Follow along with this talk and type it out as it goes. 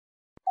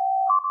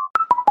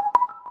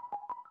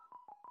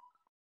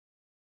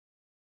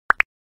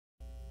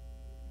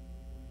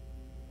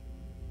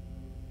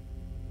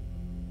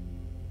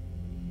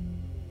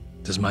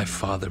Does my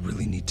father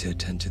really need to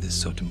attend to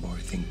this Sotenbori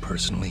thing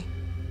personally?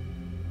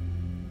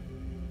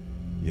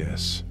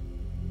 Yes.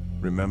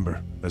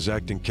 Remember, as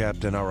acting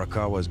captain,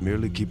 Arakawa is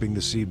merely keeping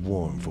the seed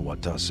warm for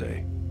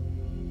Watase.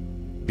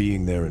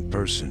 Being there in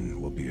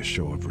person will be a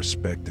show of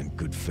respect and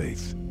good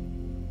faith.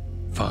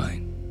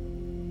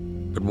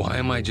 Fine. But why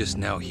am I just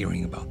now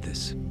hearing about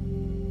this?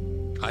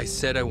 I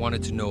said I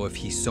wanted to know if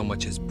he so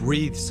much as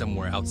breathed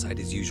somewhere outside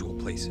his usual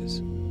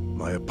places.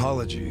 My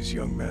apologies,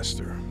 young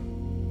master.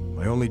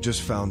 I only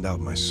just found out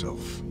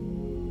myself.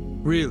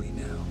 Really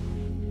now?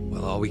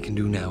 Well, all we can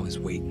do now is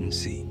wait and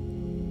see.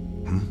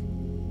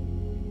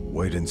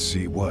 Wait and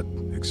see what,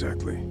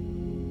 exactly?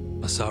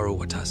 Masaru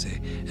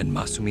Watase and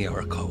Masumi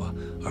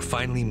Arakawa are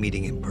finally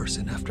meeting in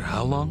person after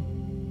how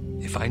long?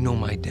 If I know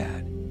my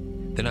dad,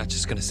 they're not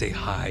just gonna say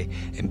hi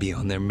and be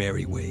on their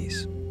merry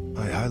ways.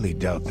 I highly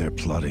doubt they're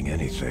plotting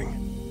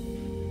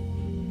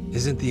anything.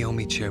 Isn't the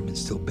Omi chairman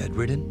still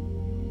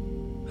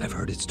bedridden? I've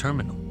heard it's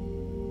terminal.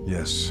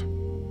 Yes,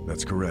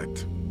 that's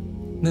correct.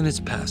 Then it's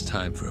past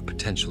time for a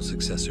potential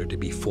successor to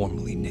be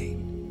formally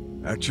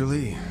named.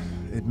 Actually,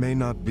 it may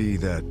not be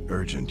that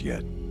urgent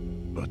yet.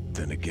 But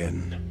then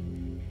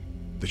again,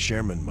 the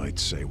chairman might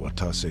say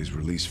Watase's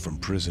release from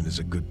prison is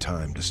a good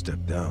time to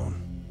step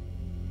down.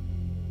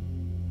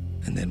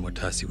 And then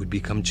Watase would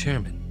become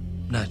chairman,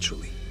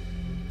 naturally.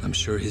 I'm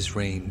sure his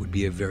reign would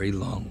be a very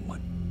long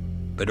one.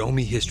 But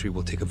Omi history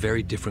will take a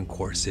very different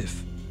course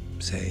if,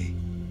 say,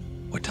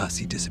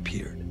 Watase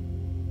disappeared.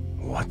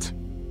 What?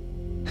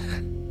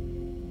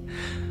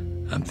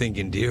 I'm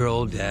thinking dear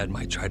old dad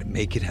might try to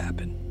make it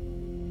happen.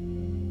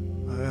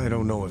 I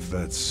don't know if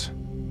that's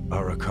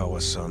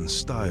Arakawa-san's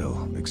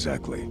style,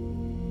 exactly.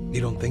 You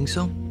don't think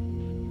so?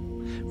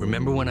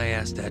 Remember when I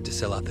asked Dad to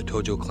sell out the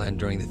Tojo clan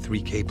during the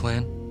 3K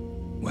plan?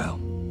 Well,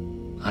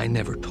 I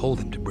never told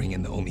him to bring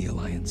in the Omi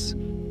Alliance.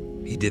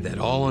 He did that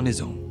all on his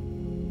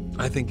own.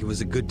 I think it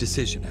was a good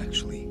decision,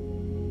 actually.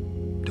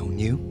 Don't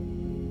you?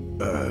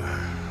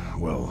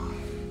 Well,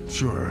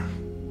 sure.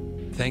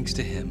 Thanks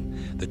to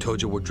him, the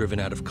Tojo were driven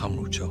out of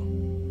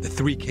Kamurocho. The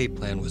 3K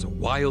plan was a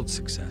wild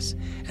success,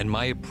 and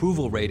my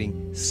approval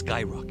rating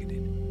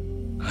skyrocketed.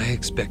 I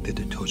expected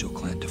the Tojo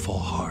clan to fall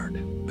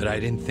hard, but I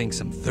didn't think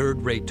some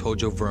third-rate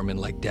Tojo vermin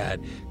like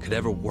Dad could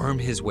ever worm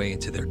his way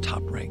into their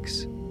top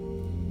ranks.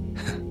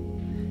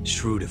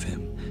 Shrewd of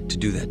him to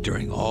do that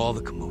during all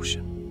the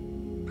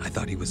commotion. I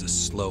thought he was a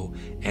slow,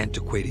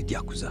 antiquated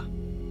Yakuza,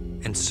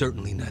 and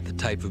certainly not the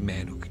type of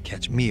man who could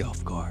catch me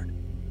off guard.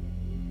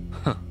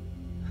 Huh.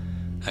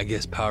 I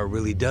guess power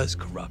really does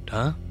corrupt,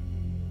 huh?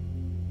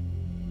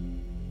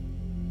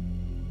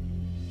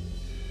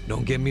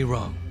 Don't get me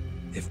wrong.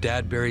 If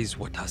Dad buries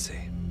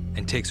Watase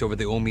and takes over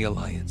the Omi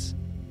Alliance,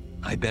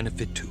 I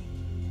benefit too.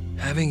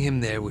 Having him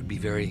there would be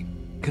very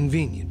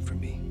convenient for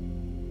me.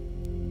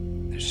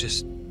 There's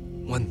just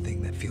one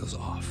thing that feels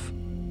off.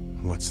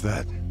 What's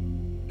that?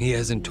 He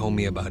hasn't told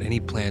me about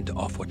any plan to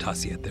off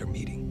Watase at their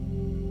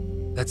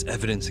meeting. That's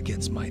evidence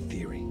against my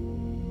theory.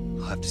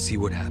 I'll have to see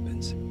what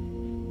happens.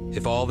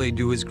 If all they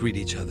do is greet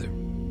each other,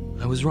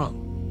 I was wrong.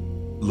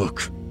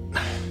 Look.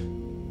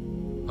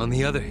 On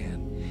the other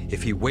hand,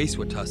 if he wastes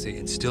Watase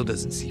and still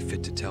doesn't see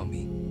fit to tell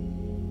me,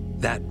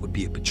 that would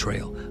be a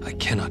betrayal I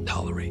cannot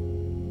tolerate.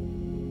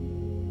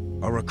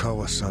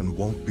 Arakawa-san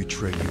won't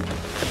betray you.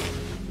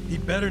 He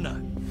better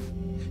not.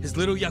 His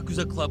little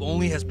Yakuza club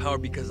only has power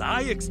because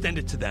I extend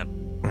it to them.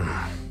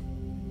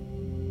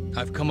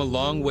 I've come a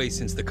long way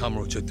since the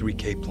Kamurocho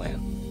 3K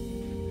plan.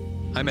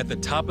 I'm at the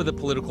top of the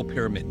political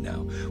pyramid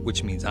now,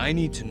 which means I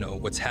need to know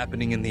what's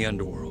happening in the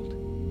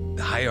underworld.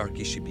 The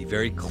hierarchy should be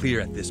very clear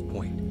at this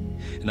point,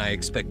 and I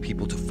expect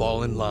people to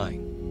fall in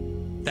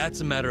line. That's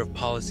a matter of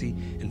policy,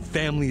 and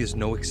family is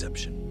no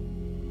exception.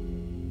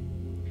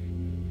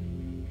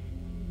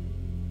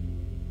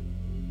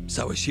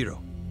 Sawashiro,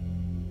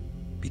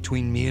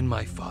 between me and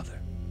my father,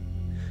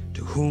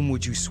 to whom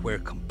would you swear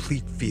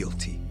complete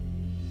fealty?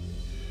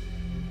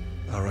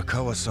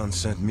 Arakawa-san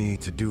sent me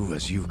to do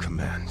as you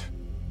command.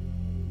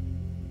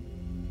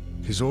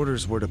 His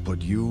orders were to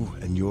put you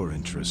and your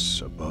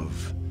interests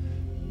above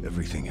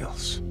everything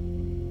else.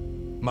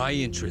 My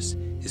interest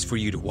is for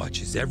you to watch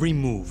his every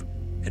move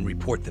and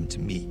report them to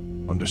me.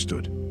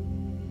 Understood.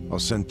 I'll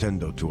send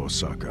Tendo to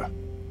Osaka.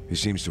 He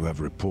seems to have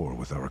rapport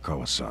with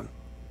Arakawa-san.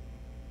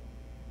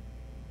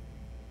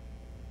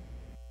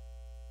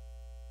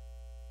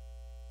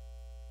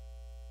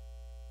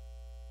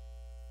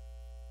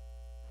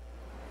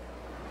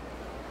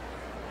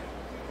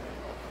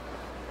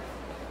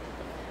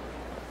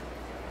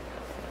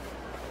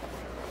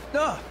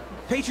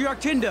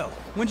 Patriarch Tendo,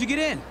 when'd you get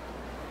in?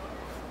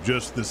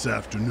 Just this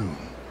afternoon.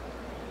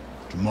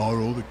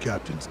 Tomorrow, the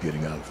captain's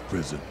getting out of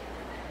prison.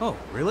 Oh,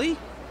 really?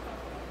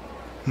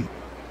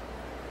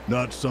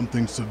 Not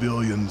something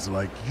civilians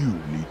like you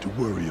need to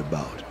worry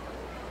about.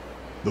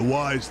 The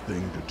wise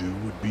thing to do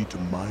would be to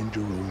mind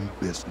your own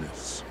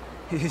business.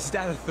 Is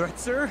that a threat,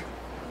 sir?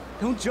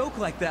 Don't joke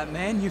like that,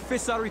 man. Your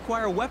fists ought to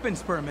require a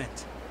weapons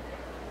permit.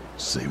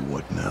 Say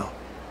what now?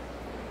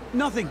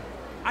 Nothing.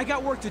 I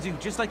got work to do,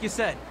 just like you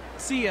said.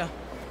 See ya.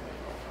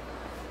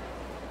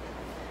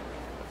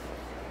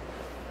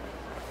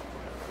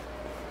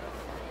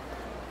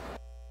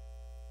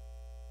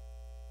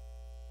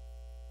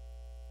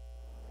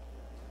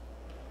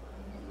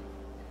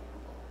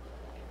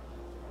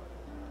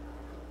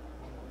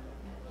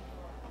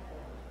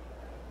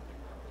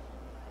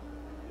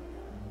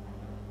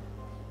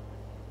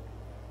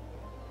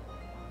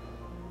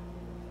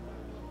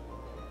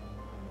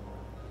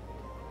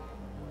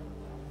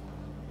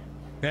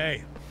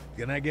 Hey,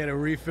 can I get a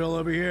refill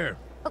over here?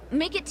 Oh,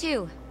 make it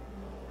 2.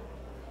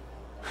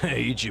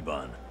 Hey,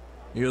 Ichiban.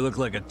 You look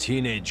like a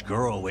teenage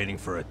girl waiting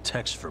for a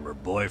text from her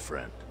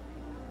boyfriend.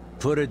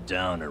 Put it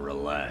down and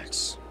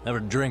relax. Have a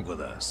drink with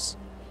us.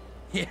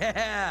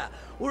 Yeah,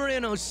 we're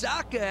in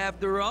Osaka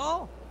after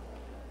all.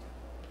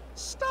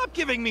 Stop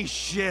giving me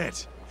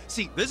shit!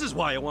 See, this is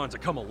why I wanted to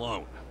come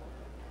alone.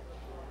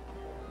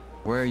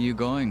 Where are you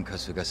going,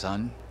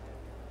 Kasuga-san?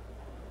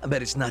 I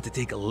bet it's not to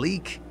take a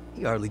leak.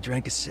 He hardly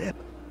drank a sip.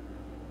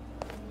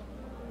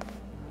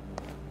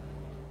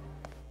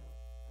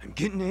 I'm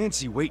getting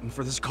antsy waiting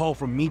for this call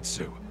from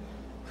Mitsu.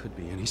 Could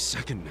be any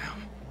second now.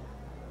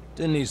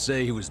 Didn't he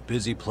say he was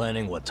busy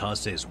planning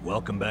Watase's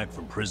welcome back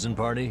from prison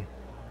party?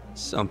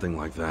 Something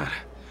like that.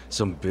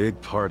 Some big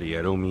party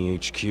at Omi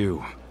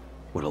HQ.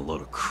 What a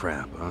load of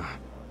crap, huh?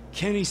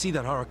 Can't he see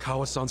that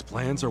Arakawa-san's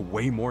plans are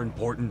way more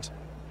important?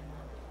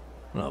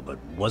 Well,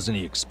 but wasn't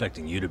he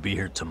expecting you to be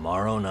here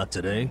tomorrow, not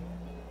today?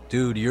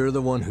 Dude, you're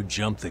the one who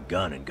jumped the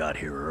gun and got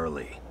here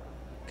early.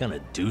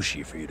 Kinda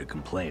douchey for you to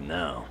complain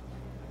now.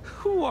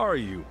 Who are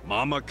you,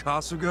 Mama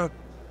Kasuga?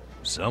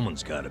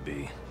 Someone's gotta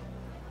be.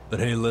 But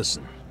hey,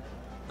 listen.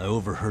 I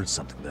overheard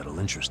something that'll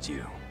interest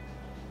you.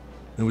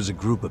 There was a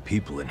group of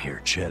people in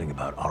here chatting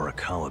about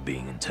Arakawa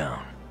being in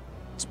town.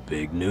 It's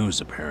big news,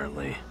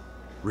 apparently.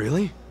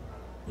 Really?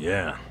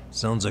 Yeah,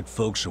 sounds like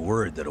folks are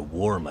worried that a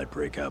war might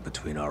break out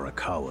between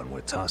Arakawa and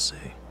Watase.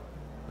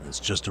 It's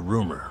just a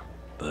rumor,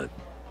 but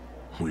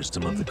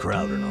wisdom of the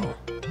crowd and all.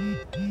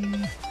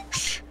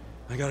 Shh!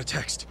 I got a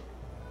text.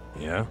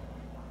 Yeah?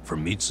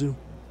 From Mitsu?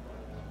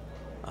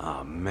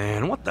 Aw,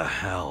 man, what the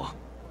hell?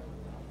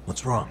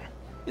 What's wrong?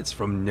 It's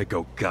from Nick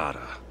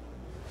Ogata.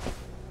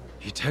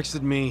 He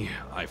texted me,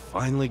 I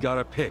finally got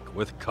a pic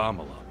with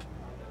Kamala.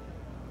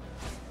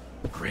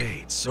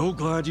 Great, so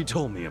glad you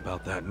told me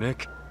about that,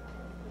 Nick.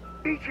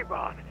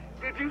 Ichiban,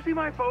 did you see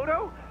my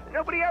photo?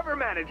 Nobody ever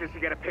manages to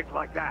get a pic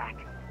like that.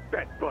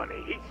 Bet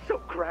Bunny, he's so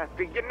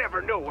crafty, you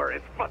never know where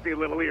his fuzzy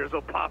little ears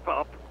will pop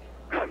up.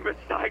 I'm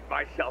beside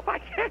myself. I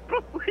can't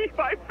believe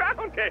I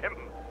found him.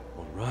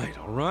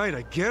 All right,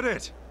 I get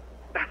it.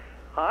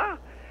 Huh?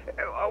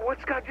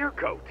 What's got your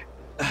coat?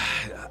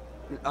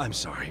 I'm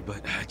sorry,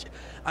 but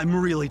I'm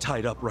really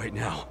tied up right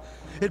now.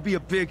 It'd be a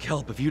big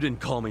help if you didn't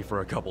call me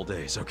for a couple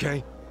days,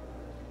 okay?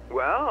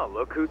 Well,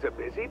 look who's a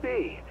busy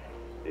bee.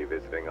 You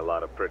visiting a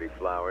lot of pretty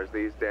flowers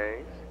these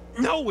days?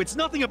 No, it's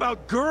nothing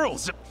about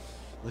girls!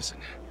 Listen,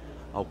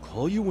 I'll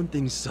call you when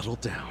things settle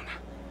down.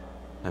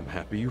 I'm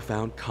happy you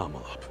found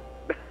Kamala.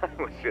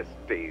 I was just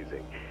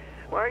teasing.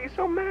 Why are you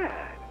so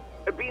mad?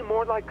 Be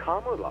more like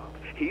Kamala.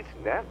 He's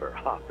never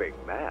hopping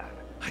mad.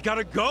 I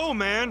gotta go,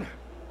 man!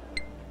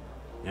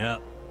 Yeah.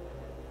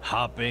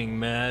 Hopping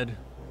mad?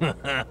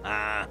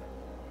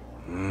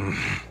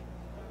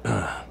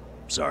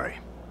 Sorry.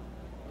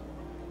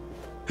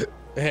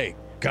 Hey,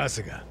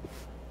 Kasuga.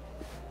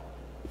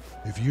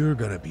 If you're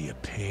gonna be a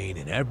pain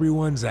in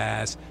everyone's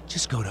ass,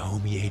 just go to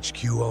Omi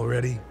HQ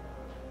already.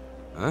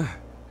 Huh?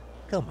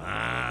 Come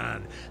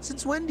on.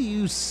 Since when do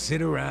you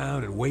sit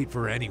around and wait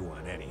for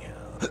anyone,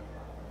 anyhow?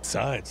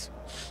 Besides,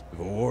 if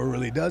a war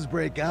really does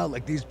break out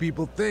like these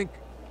people think,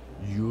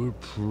 your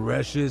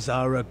precious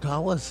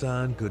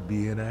Arakawa-san could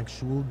be in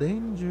actual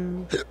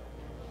danger.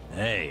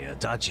 Hey,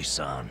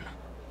 Adachi-san.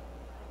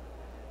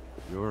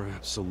 You're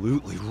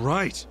absolutely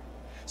right.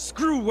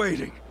 Screw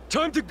waiting.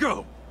 Time to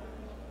go.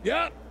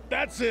 Yeah,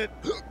 that's it.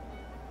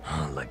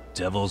 Like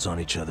devils on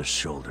each other's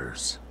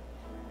shoulders.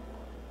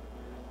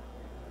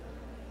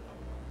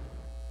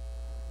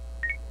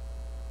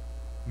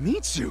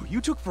 Mitsu, you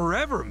took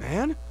forever,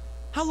 man.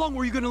 How long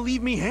were you gonna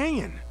leave me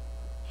hanging?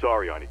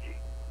 Sorry, Aniki.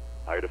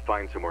 I had to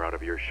find somewhere out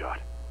of earshot.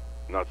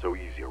 Not so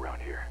easy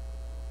around here.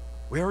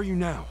 Where are you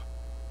now?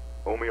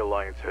 Omi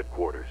Alliance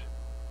headquarters.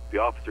 The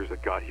officers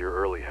that got here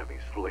early have me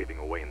slaving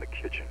away in the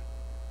kitchen.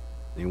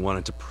 You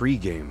wanted to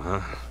pregame,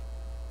 huh?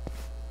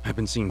 I've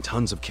been seeing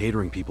tons of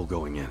catering people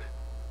going in.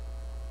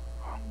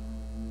 Huh?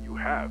 You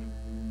have?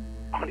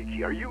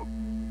 Aniki, are you...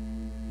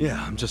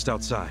 Yeah, I'm just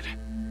outside.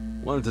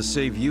 Wanted to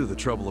save you the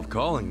trouble of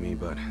calling me,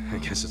 but I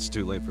guess it's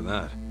too late for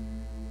that.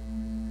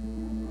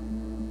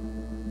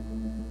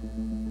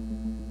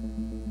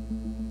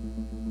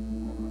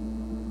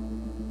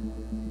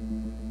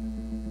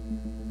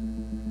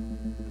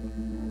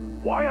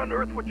 Why on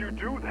earth would you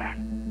do that?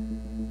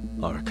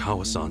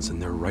 Arakawa-san's in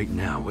there right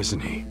now, isn't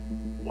he?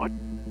 What?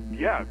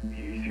 Yeah,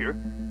 he's here.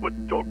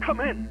 But don't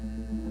come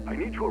in. I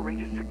need to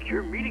arrange a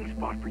secure meeting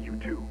spot for you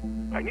two.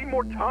 I need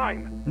more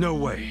time. No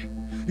way.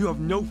 You have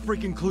no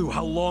freaking clue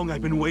how long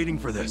I've been waiting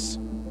for this.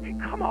 Hey,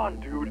 come on,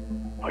 dude.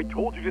 I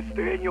told you to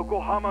stay in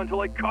Yokohama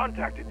until I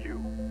contacted you.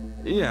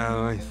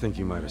 Yeah, I think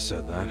you might have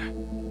said that.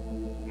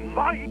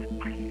 Might?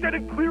 I said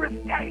it clear as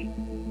day.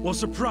 Well,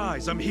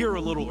 surprise, I'm here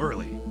a little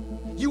early.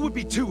 You would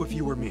be too if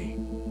you were me.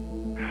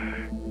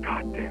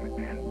 God damn it,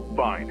 man.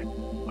 Fine.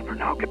 But for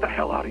now, get the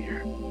hell out of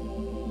here.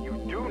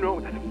 You do know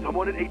that if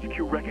someone at HQ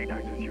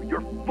recognizes you,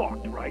 you're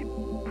fucked, right?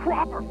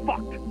 Proper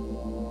fucked.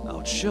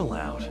 Oh, chill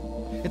out.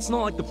 It's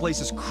not like the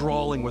place is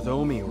crawling with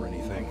Omi or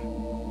anything.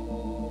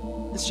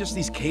 It's just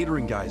these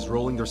catering guys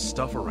rolling their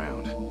stuff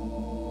around.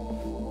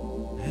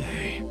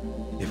 Hey,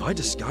 if I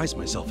disguise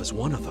myself as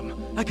one of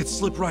them, I could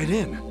slip right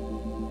in.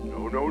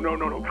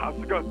 No,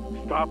 Kasuga.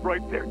 Stop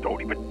right there.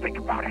 Don't even think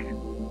about it.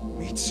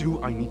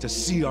 Mitsu, I need to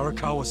see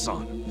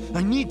Arakawa-san.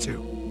 I need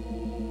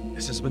to.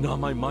 This has been on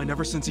my mind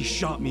ever since he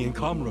shot me in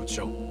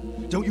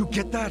Kamurocho. Don't you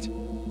get that?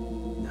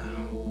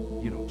 No,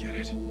 you don't get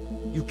it.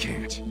 You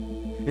can't.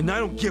 And I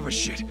don't give a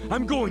shit.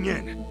 I'm going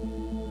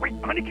in. Wait,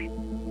 Aniki!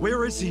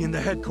 Where is he in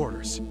the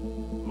headquarters?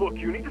 Look,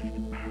 you need to...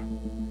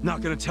 Not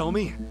gonna tell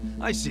me?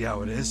 I see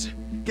how it is.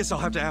 Guess I'll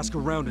have to ask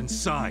around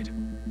inside.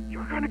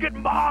 You're gonna get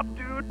mobbed,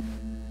 dude!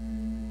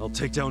 I'll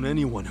take down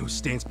anyone who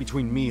stands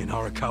between me and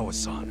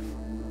Arakawa-san.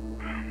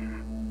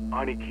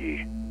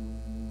 Aniki.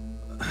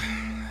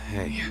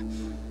 Hey,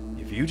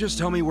 if you just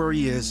tell me where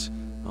he is,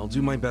 I'll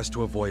do my best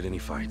to avoid any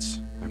fights.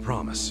 I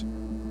promise.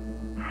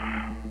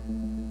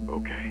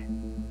 Okay.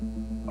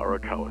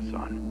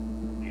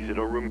 Arakawa-san. He's in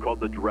a room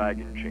called the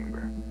Dragon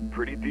Chamber.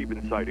 Pretty deep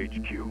inside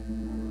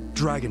HQ.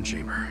 Dragon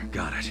Chamber,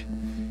 got it.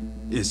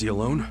 Is he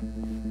alone?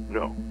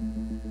 No.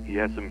 He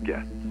has some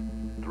guests.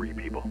 3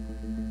 people.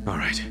 All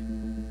right.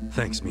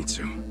 Thanks,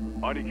 Mitsu.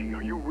 Aniki,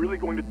 are you really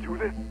going to do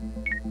this?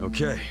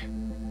 Okay.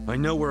 I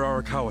know where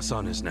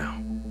Arakawa-san is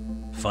now.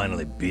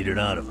 Finally beat it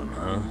out of him,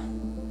 huh?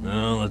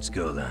 No, let's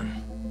go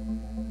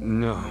then.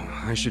 No,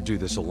 I should do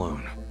this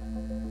alone.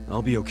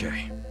 I'll be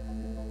okay.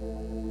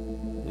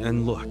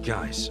 And look,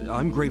 guys,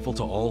 I'm grateful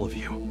to all of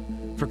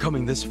you for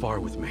coming this far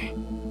with me.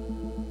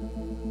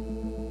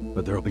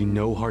 But there'll be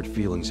no hard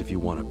feelings if you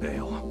want to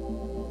bail.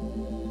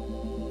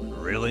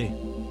 Really?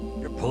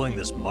 You're pulling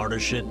this martyr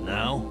shit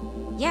now?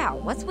 Yeah,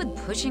 what's with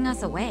pushing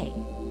us away?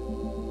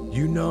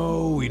 You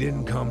know, we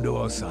didn't come to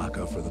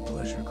Osaka for the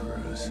pleasure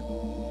cruise.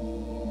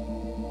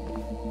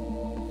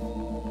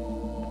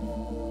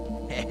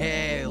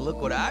 Hey, look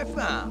what I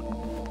found.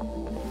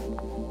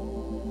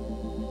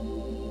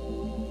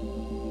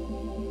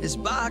 This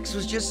box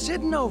was just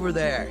sitting over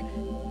there.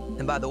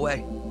 And by the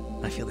way,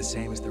 I feel the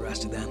same as the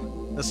rest of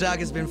them.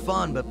 Osaka's been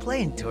fun, but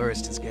playing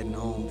tourist is getting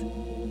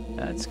old.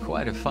 That's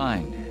quite a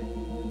find.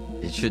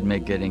 It should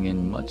make getting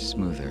in much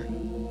smoother.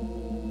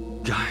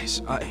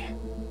 Guys,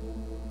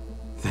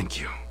 thank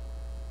you.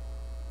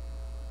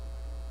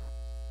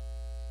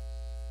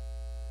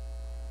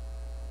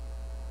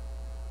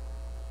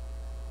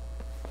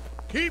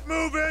 Keep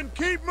moving!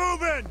 Keep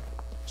moving!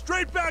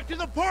 Straight back to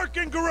the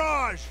parking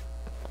garage!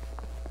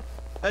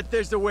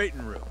 There's the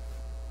waiting room.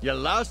 You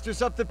lost or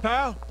something,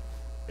 pal?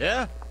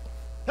 Yeah?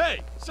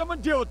 Hey,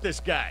 someone deal with this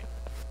guy.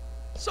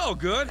 It's all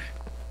good.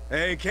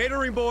 Hey,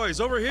 catering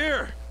boys, over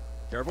here.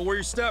 Careful where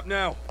you step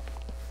now.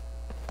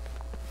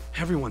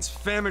 Everyone's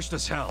famished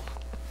as hell.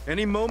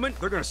 Any moment,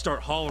 they're gonna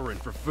start hollering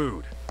for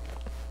food.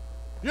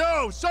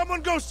 Yo,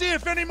 someone go see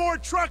if any more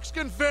trucks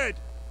can fit!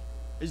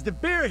 Is the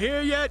beer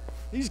here yet?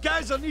 These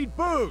guys will need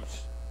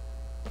booze.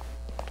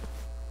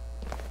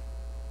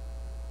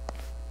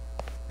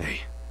 Hey,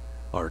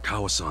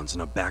 Arakawa-san's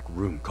in a back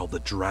room called the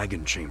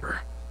Dragon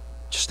Chamber.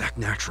 Just act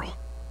natural.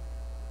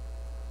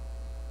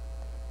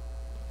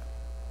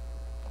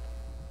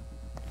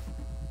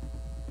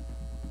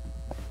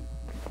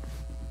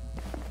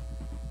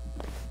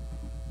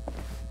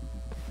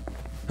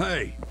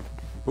 Hey,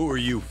 who are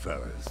you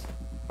fellas?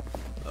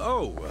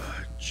 Oh,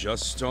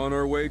 just on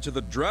our way to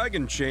the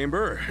Dragon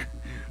Chamber.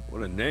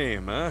 What a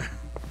name, huh?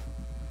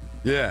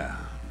 Yeah,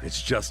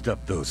 it's just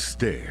up those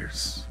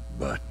stairs.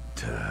 But,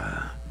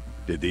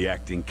 did the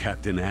acting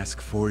captain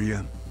ask for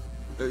you?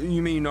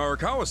 You mean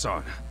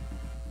Arakawa-san?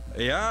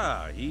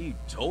 Yeah, he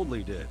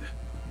totally did.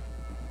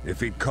 If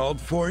he'd called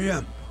for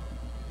you,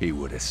 he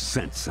would have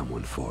sent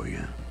someone for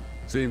you.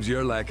 Seems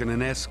you're lacking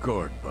an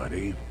escort,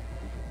 buddy.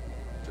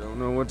 Don't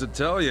know what to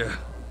tell you.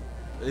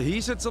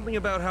 He said something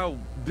about how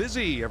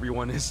busy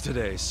everyone is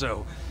today,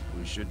 so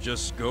we should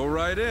just go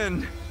right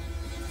in.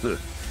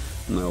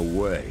 No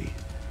way.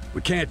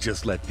 We can't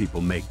just let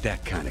people make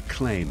that kind of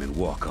claim and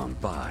walk on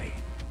by.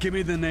 Give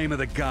me the name of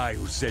the guy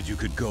who said you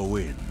could go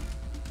in.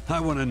 I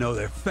want to know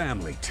their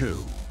family,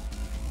 too.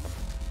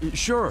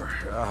 Sure,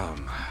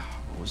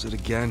 what was it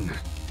again?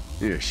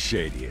 You're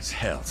shady as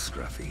hell,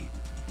 Scruffy.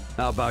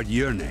 How about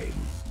your name?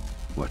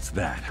 What's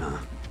that, huh?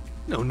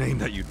 No name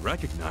that you'd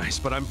recognize,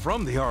 but I'm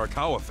from the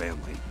Arakawa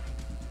family.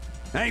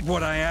 Ain't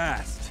what I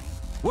asked.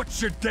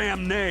 What's your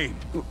damn name?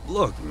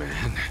 Look,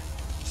 man.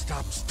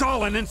 Stop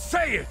stalling and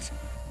say it!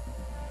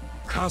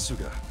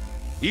 Kasuga.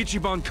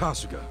 Ichiban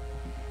Kasuga.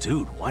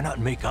 Dude, why not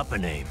make up a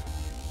name?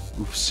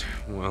 Oops.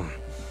 Well,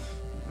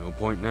 no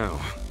point now.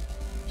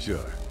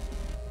 Sure.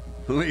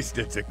 At least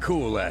it's a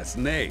cool-ass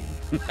name.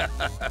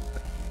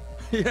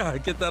 Yeah, I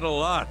get that a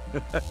lot.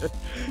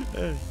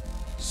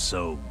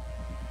 So,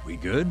 we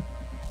good?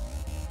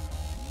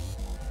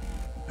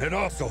 It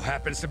also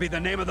happens to be the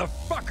name of the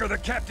fucker the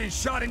captain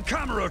shot in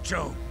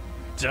Kamurocho!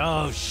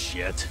 Oh,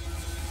 shit.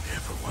 Yeah,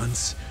 for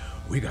once,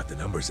 we got the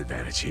numbers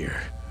advantage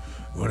here.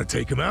 You wanna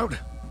take him out?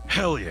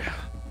 Hell yeah.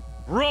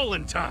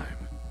 Rolling time!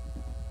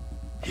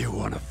 You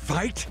wanna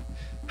fight?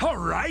 All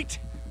right!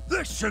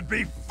 This should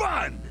be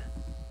fun!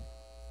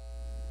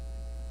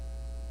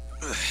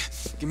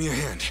 Give me a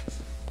hand.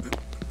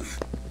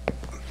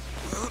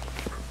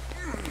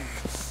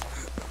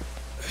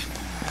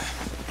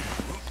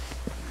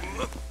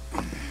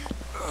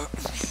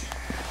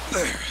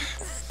 There.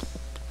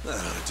 That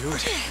ought to do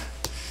it.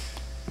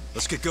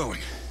 Let's get going.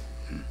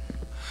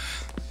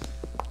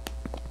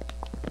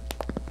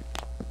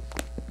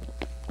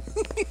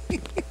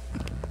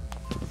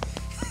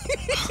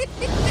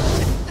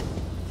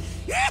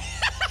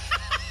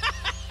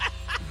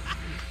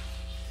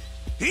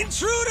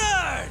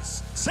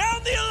 Intruders!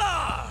 Sound the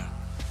alarm!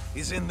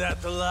 Isn't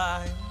that the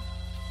line?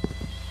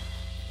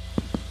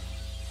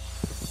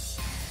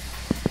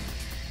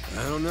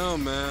 I don't know,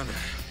 man.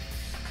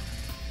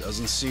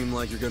 Doesn't seem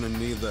like you're gonna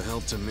need the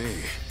help to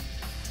me.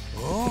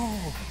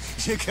 Oh,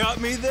 you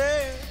got me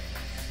there.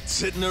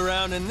 Sitting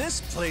around in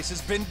this place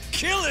has been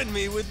killing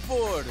me with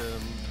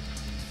boredom.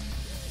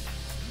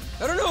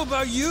 I don't know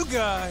about you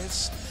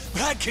guys,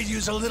 but I could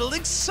use a little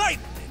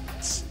excitement.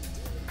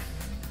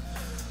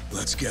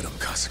 Let's get them,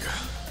 Kasuga.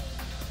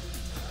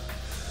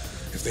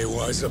 If they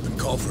wise up and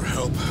call for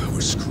help,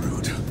 we're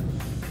screwed.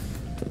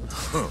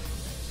 Huh.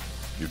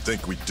 You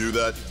think we'd do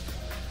that?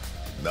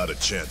 Not a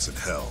chance in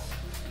hell.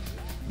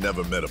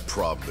 Never met a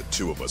problem the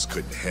two of us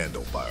couldn't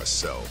handle by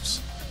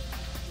ourselves.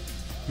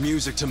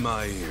 Music to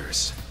my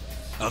ears.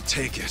 I'll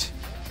take it.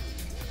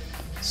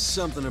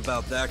 Something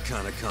about that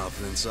kind of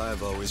confidence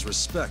I've always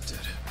respected.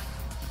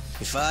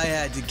 If I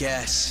had to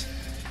guess,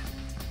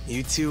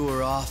 you two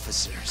were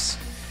officers.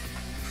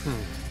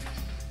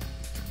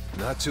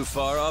 Not too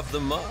far off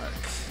the mark.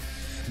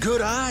 Good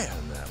eye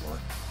on that one.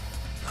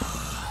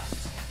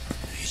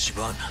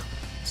 Ichiban,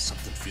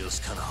 something feels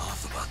kind of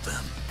off about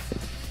them.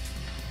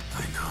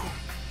 I know.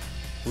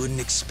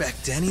 Wouldn't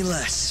expect any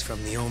less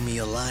from the Omi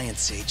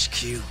Alliance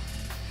HQ.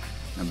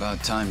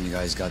 About time you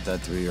guys got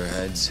that through your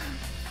heads.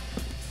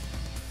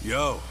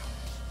 Yo.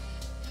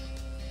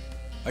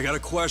 I got a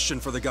question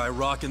for the guy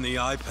rocking the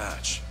eye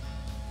patch.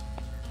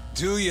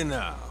 Do you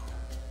now?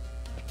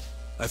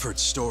 I've heard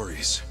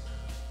stories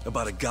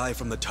about a guy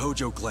from the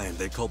Tojo clan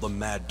they call the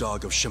Mad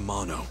Dog of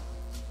Shimano.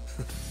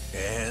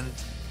 And?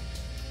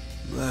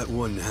 That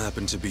wouldn't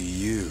happen to be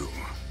you,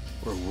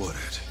 or would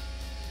it?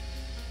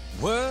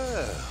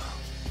 Well,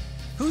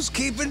 who's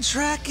keeping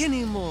track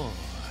anymore?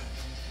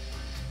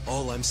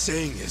 All I'm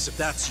saying is, if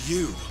that's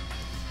you,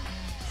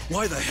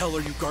 why the hell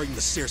are you guarding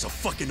the stairs of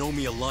fucking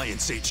Omi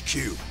Alliance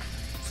HQ?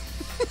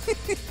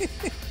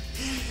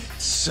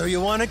 So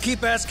you want to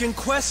keep asking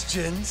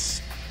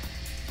questions?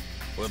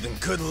 Well then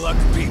good luck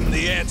beating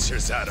the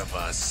answers out of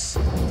us.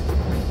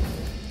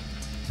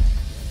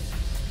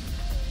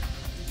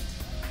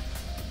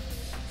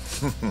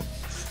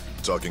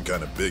 Talking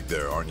kind of big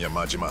there, aren't you,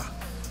 Majima?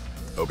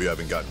 Hope you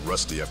haven't gotten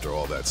rusty after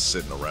all that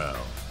sitting around.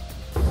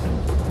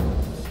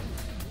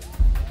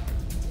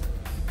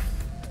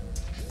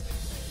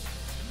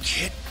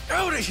 Get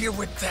out of here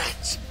with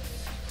that!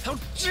 How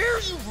dare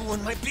you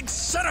ruin my big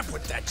setup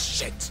with that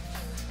shit!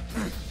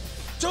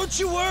 Don't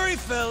you worry,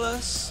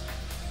 fellas.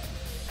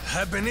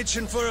 I've been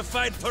itching for a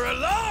fight for a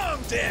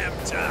long damn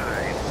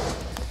time!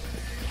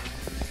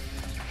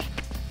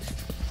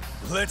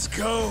 Let's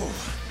go!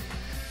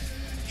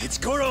 It's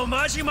Goro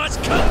Majima's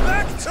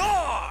comeback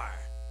tour!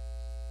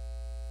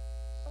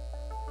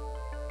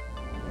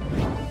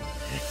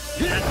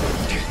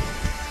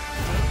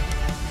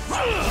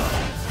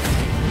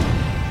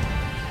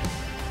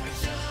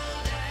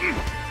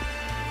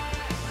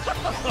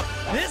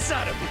 This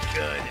ought to be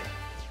good.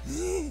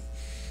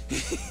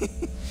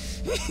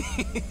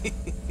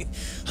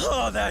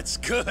 Oh, that's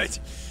good.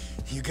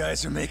 You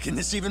guys are making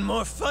this even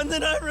more fun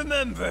than I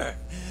remember.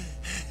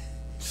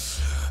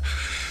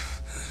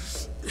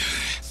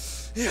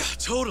 Yeah,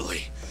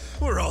 totally.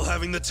 We're all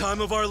having the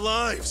time of our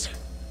lives.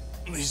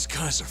 These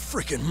guys are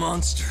freaking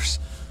monsters.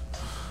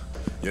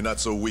 You're not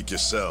so weak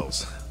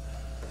yourselves.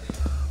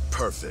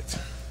 Perfect.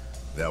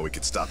 Now we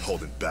can stop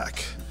holding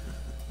back.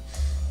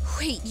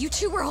 Wait, you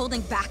two were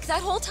holding back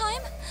that whole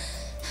time?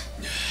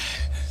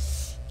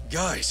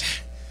 Guys,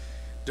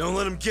 don't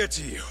let him get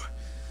to you.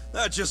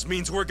 That just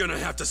means we're gonna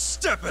have to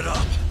step it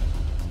up.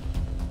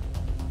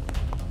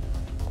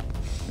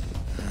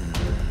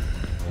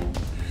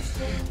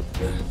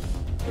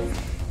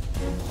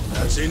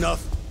 That's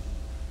enough.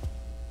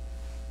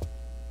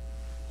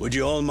 Would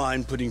you all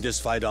mind putting this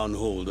fight on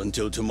hold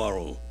until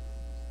tomorrow?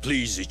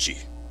 Please, Ichi.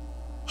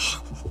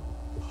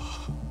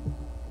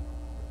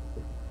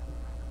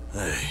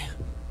 Hey,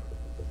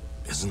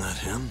 isn't that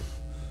him?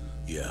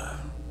 Yeah,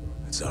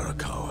 it's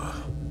Arakawa.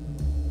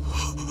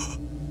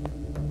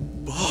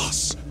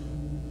 Boss!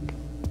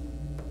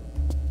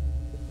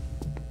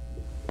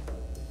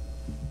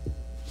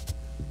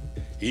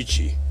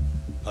 Ichi,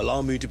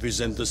 allow me to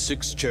present the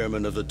 6th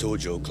chairman of the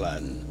Tojo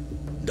clan,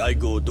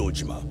 Daigo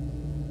Dojima.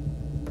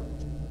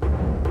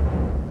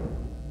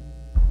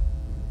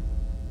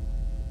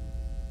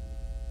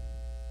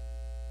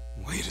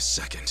 Wait a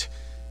second.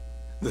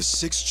 The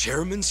 6th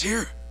chairman's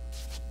here?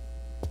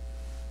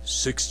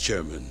 6th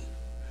chairman.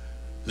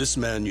 This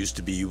man used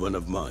to be one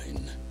of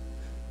mine.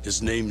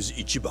 His name's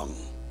Ichiban.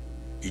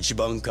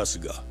 Ichiban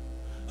Kasuga.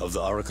 of the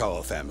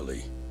Arakawa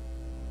family,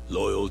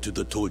 loyal to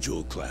the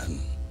Tojo clan.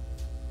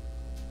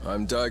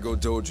 I'm Daigo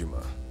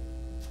Dojima.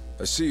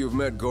 I see you've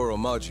met Goro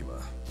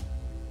Majima,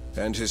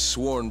 and his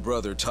sworn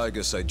brother Taiga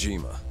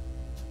Saejima.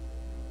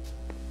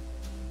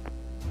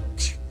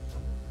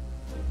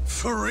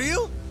 For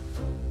real?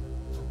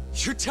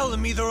 You're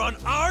telling me they're on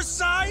our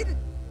side?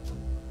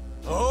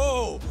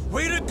 Oh,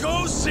 way to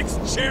go,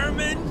 6th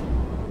Chairman!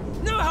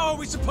 Now how are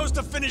we supposed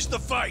to finish the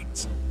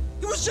fight?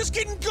 It was just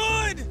getting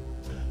good!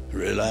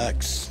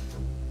 Relax.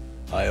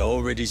 I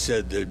already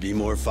said there'd be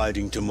more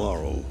fighting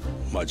tomorrow,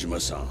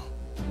 Majima-san.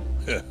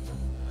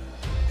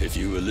 If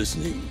you were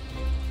listening,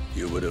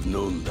 you would have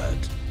known that.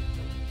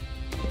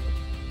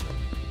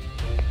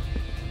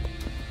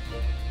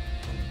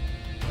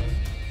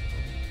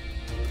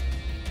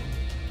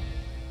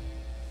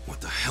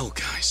 What the hell,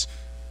 guys?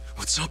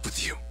 What's up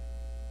with you?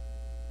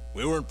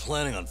 We weren't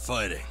planning on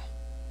fighting.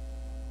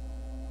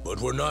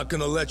 But we're not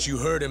gonna let you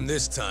hurt him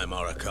this time,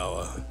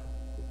 Arakawa.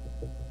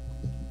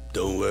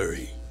 Don't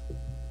worry.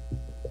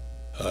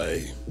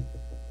 I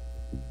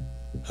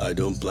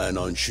don't plan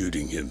on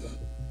shooting him.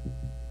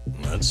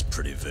 That's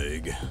pretty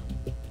vague.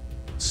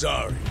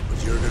 Sorry,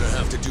 but you're gonna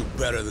have to do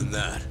better than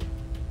that.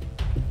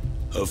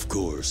 Of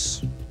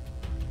course.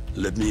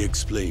 Let me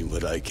explain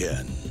what I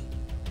can.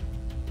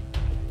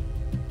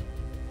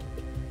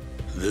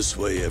 This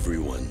way,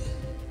 everyone.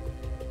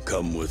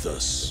 Come with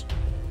us.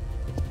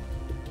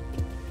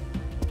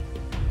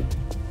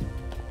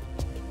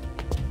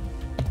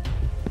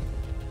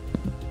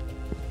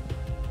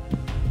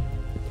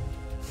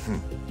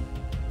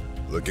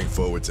 Looking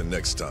forward to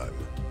next time.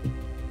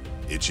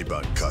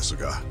 Ichiban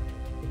Kasuga.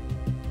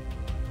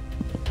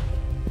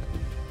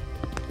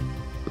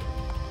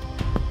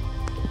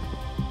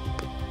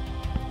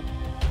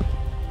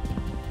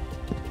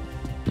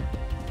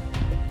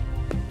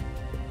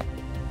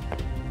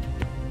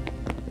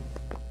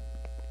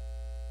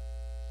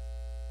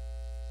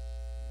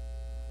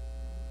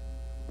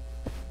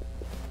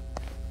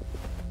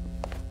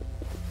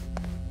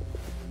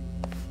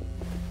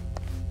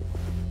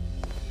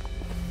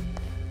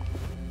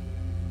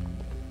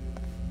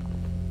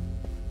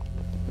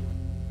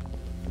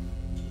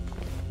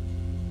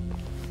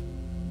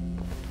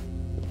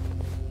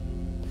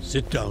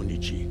 Sit down,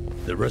 Ichi.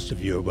 The rest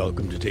of you are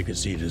welcome to take a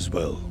seat as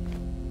well.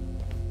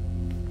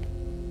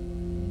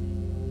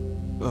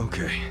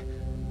 Okay.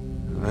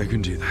 I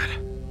can do that.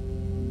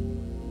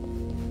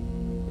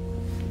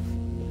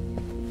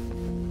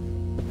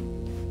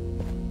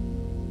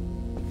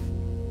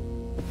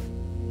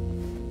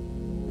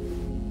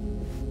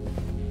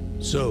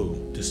 So,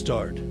 to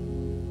start,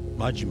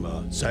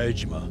 Majima,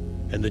 Saejima,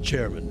 and the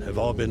chairman have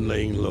all been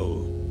laying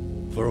low.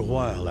 For a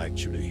while,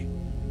 actually.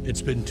 It's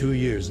been 2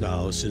 years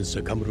now since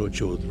the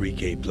Kamurocho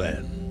 3K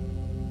plan.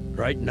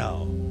 Right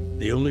now,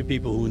 the only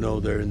people who know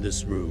they're in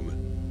this room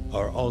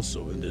are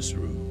also in this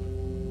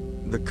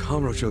room. The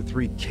Kamurocho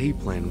 3K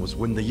plan was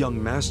when the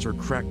young master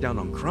cracked down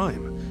on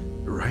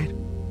crime, right?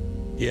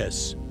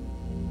 Yes,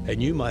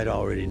 and you might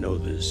already know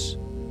this.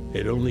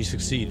 It only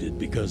succeeded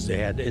because they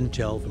had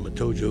intel from a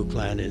Tojo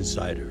clan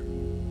insider.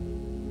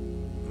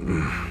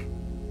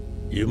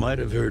 You might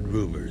have heard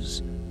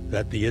rumors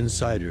that the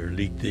insider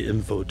leaked the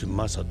info to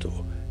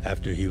Masato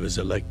after he was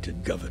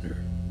elected governor.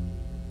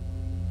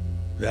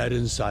 That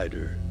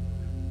insider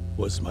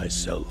was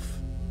myself.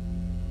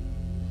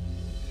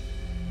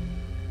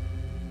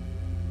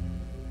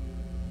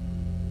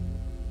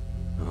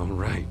 All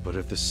right, but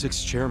if the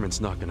 6th chairman's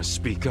not gonna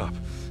speak up,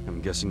 I'm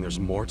guessing there's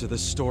more to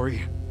this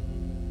story?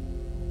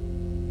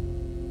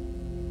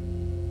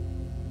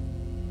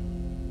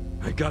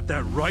 I got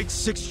that right,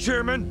 6th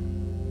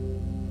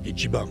chairman?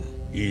 Ichiban,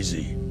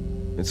 easy.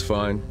 It's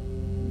fine.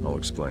 I'll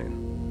explain.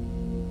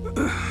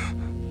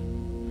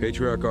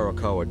 Patriarch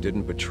Arakawa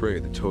didn't betray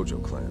the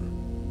Tojo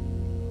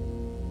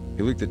clan.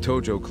 He leaked the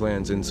Tojo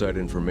clan's inside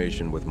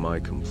information with my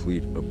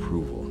complete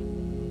approval.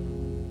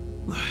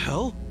 The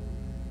hell?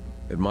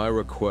 At my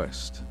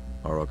request,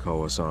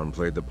 Arakawa-san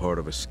played the part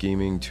of a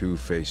scheming,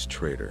 two-faced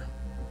traitor.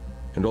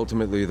 And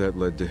ultimately that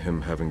led to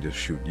him having to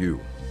shoot you,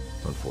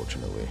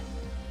 unfortunately.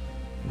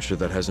 I'm sure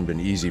that hasn't been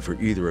easy for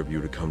either of you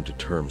to come to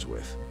terms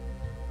with.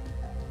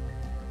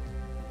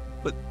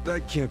 But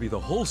that can't be the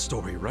whole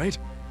story, right?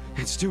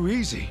 It's too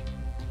easy.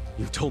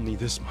 You've told me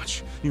this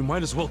much. You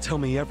might as well tell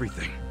me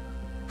everything.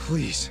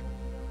 Please.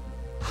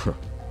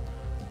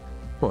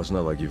 Well, it's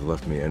not like you've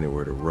left me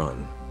anywhere to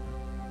run.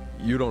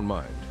 You don't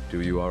mind,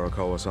 do you,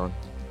 Arakawa-san?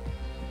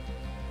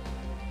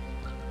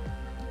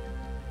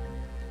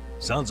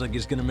 Sounds like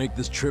it's gonna make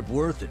this trip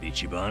worth it,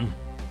 Ichiban.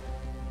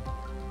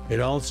 It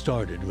all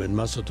started when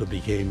Masato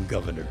became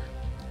governor.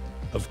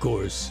 Of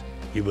course,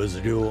 he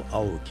was Ryo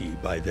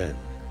Aoki by then.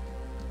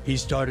 He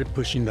started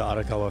pushing the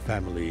Arakawa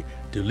family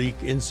to leak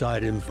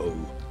inside info,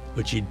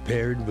 which he'd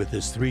paired with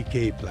his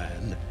 3K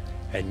plan,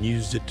 and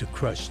used it to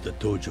crush the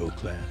Tojo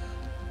clan.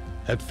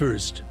 At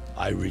first,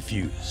 I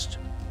refused.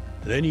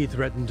 Then he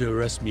threatened to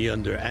arrest me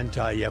under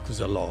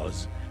anti-Yakuza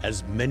laws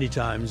as many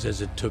times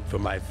as it took for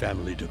my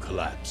family to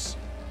collapse.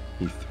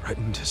 He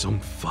threatened his own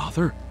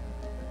father?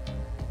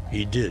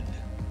 He did,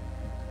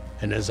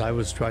 And as I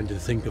was trying to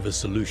think of a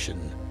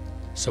solution,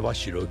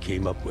 Sawashiro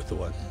came up with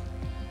one.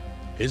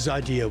 His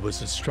idea was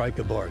to strike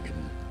a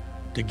bargain,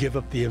 to give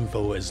up the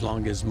info as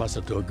long as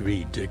Masato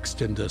agreed to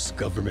extend us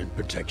government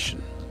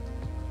protection.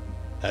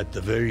 At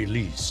the very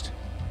least,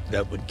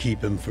 that would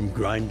keep him from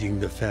grinding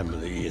the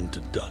family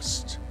into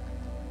dust.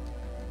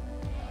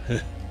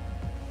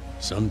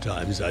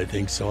 Sometimes I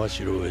think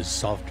Sawashiro is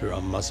softer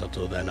on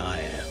Masato than I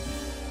am.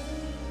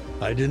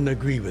 I didn't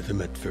agree with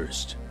him at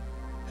first,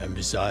 and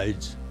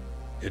besides,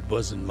 it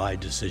wasn't my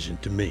decision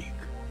to make.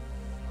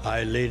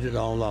 I laid it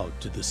all out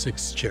to the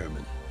sixth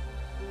chairman,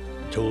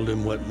 told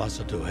him what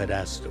Masato had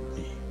asked of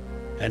me,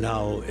 and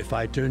how if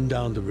I turned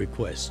down the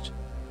request,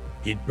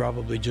 he'd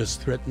probably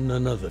just threaten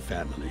another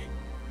family.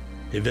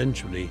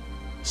 Eventually,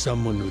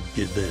 someone would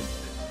give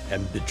in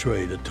and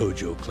betray the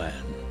Tojo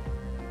clan.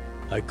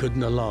 I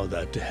couldn't allow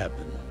that to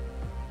happen.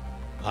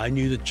 I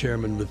knew the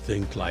chairman would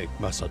think like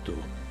Masato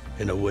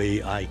in a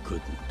way I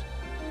couldn't.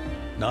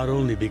 Not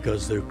only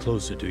because they're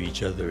closer to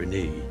each other in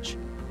age,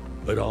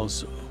 but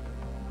also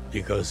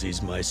because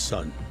he's my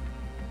son.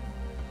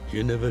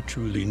 You never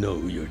truly know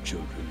your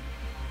children.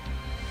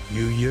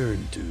 You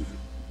yearn to,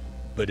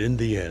 but in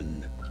the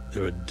end,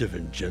 they're a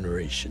different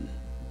generation.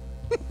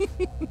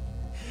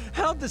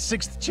 How'd the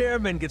sixth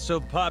chairman get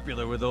so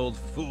popular with old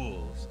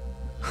fools?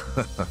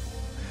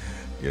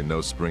 You're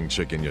no spring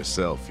chicken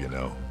yourself, you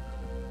know.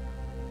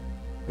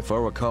 If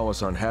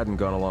Arakawa-san hadn't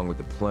gone along with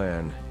the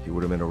plan, he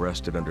would have been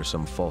arrested under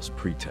some false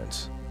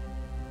pretense.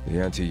 The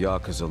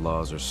anti-Yakuza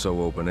laws are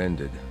so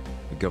open-ended,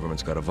 the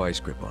government's got a vice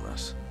grip on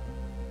us.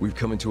 We've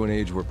come into an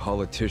age where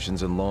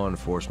politicians and law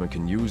enforcement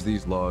can use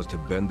these laws to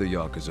bend the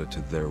Yakuza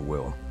to their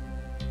will.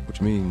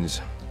 Which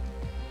means,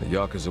 the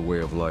Yakuza way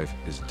of life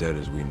is dead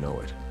as we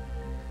know it.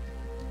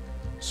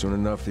 Soon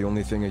enough, the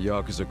only thing a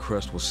Yakuza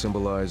crest will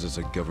symbolize is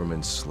a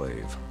government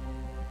slave.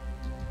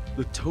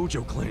 The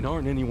Tojo clan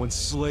aren't anyone's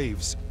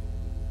slaves.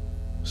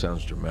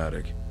 Sounds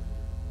dramatic.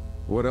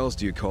 What else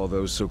do you call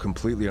those so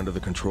completely under the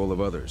control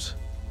of others?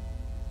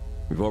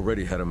 We've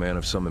already had a man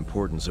of some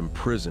importance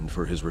imprisoned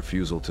for his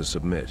refusal to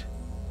submit.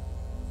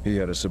 He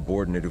had a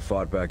subordinate who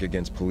fought back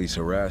against police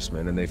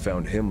harassment, and they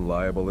found him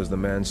liable as the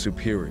man's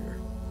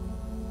superior.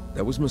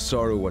 That was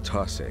Masaru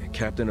Watase,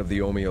 captain of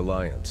the Omi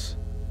Alliance,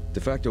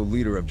 de facto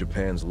leader of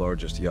Japan's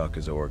largest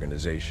Yakuza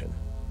organization.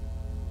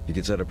 He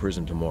gets out of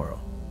prison tomorrow,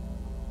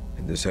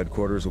 and this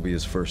headquarters will be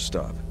his first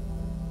stop.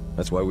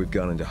 That's why we've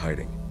gone into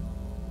hiding.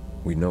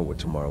 We know what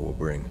tomorrow will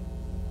bring.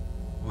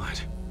 What?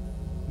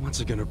 What's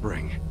it gonna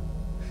bring?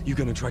 You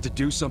gonna try to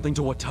do something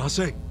to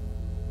Watase?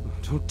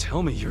 Don't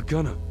tell me you're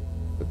gonna...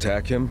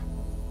 Attack him?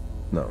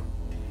 No.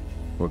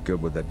 What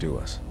good would that do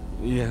us?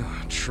 Yeah,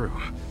 true.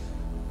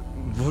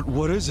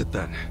 What is it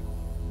then?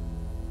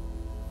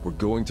 We're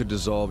going to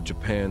dissolve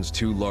Japan's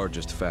two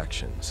largest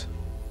factions,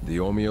 the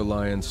Omi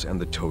Alliance and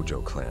the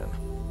Tojo clan.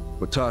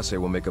 Watase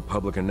will make a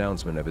public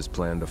announcement of his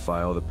plan to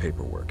file the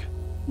paperwork.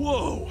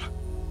 Whoa!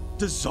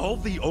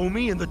 Dissolve the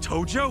Omi and the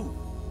Tojo?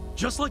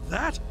 Just like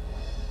that?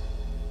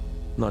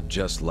 Not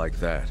just like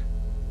that.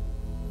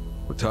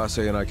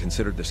 Watase and I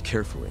considered this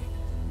carefully.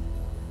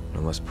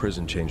 Unless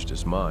prison changed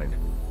his mind.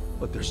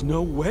 But there's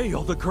no way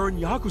all the current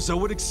Yakuza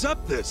would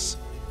accept this!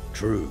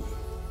 True.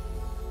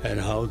 And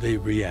how they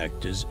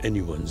react is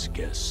anyone's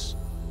guess.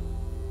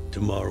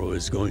 Tomorrow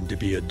is going to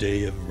be a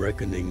day of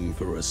reckoning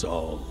for us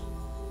all.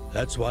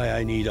 That's why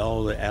I need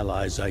all the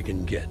allies I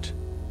can get.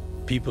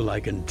 People I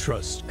can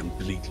trust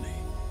completely.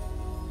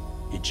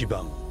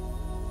 Ichiban,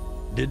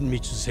 didn't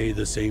Michi say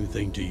the same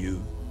thing to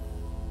you?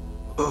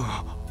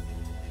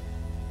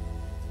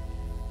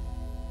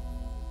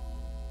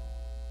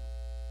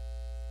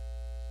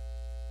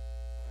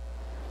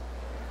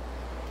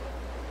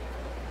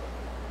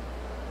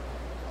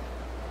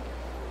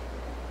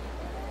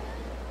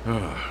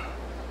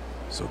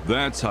 So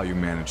that's how you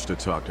managed to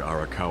talk to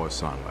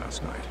Arakawa-san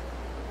last night.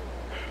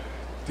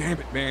 Damn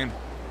it, man.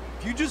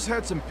 If you just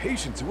had some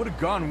patience, it would have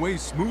gone way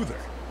smoother.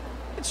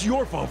 It's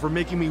your fault for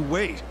making me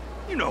wait.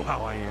 You know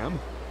how I am.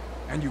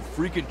 And you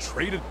freaking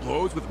traded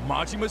blows with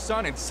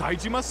Majima-san and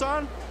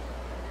Saejima-san?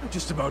 I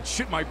just about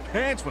shit my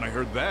pants when I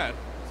heard that.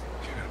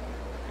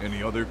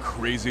 Any other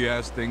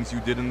crazy-ass things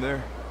you did in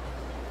there?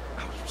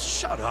 Oh,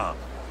 shut up.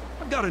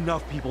 I've got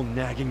enough people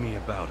nagging me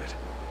about it.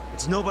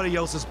 It's nobody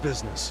else's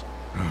business.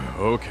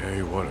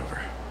 Okay,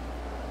 whatever.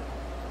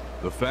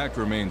 The fact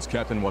remains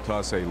Captain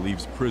Watase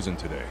leaves prison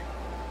today.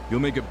 He'll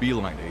make a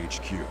beeline to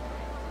HQ.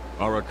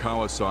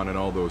 Arakawa-san and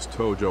all those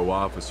Tojo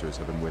officers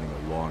have been waiting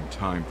a long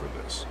time for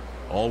this.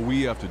 All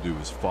we have to do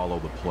is follow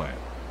the plan.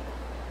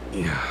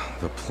 Yeah,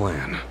 the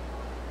plan.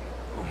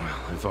 Well,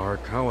 if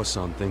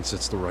Arakawa-san thinks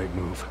it's the right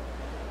move,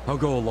 I'll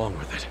go along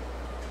with it.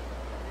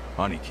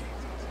 Aniki,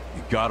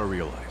 you gotta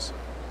realize,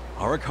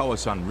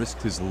 Arakawa-san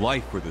risked his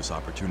life for this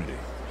opportunity.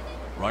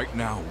 Right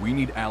now, we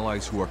need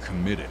allies who are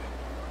committed.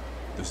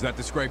 Does that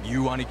describe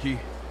you, Aniki?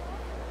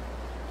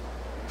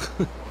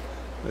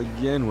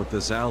 Again with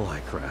this ally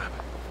crap.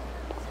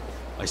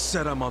 I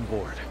said I'm on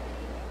board.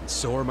 And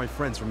so are my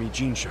friends from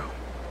Ijincho.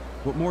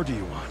 What more do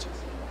you want?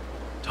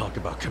 Talk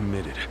about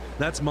committed.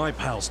 That's my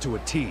pals to a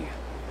T.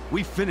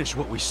 We finish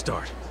what we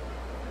start.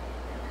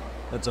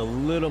 That's a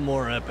little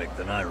more epic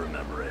than I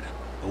remember it.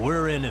 But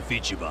we're in if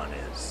Ichiban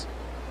is.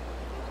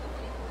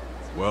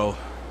 Well,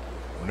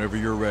 whenever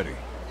you're ready,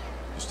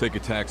 just take a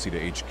taxi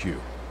to HQ.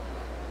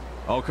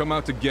 I'll come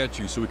out to get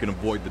you so we can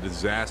avoid the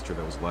disaster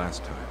that was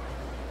last time.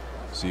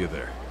 See you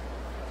there.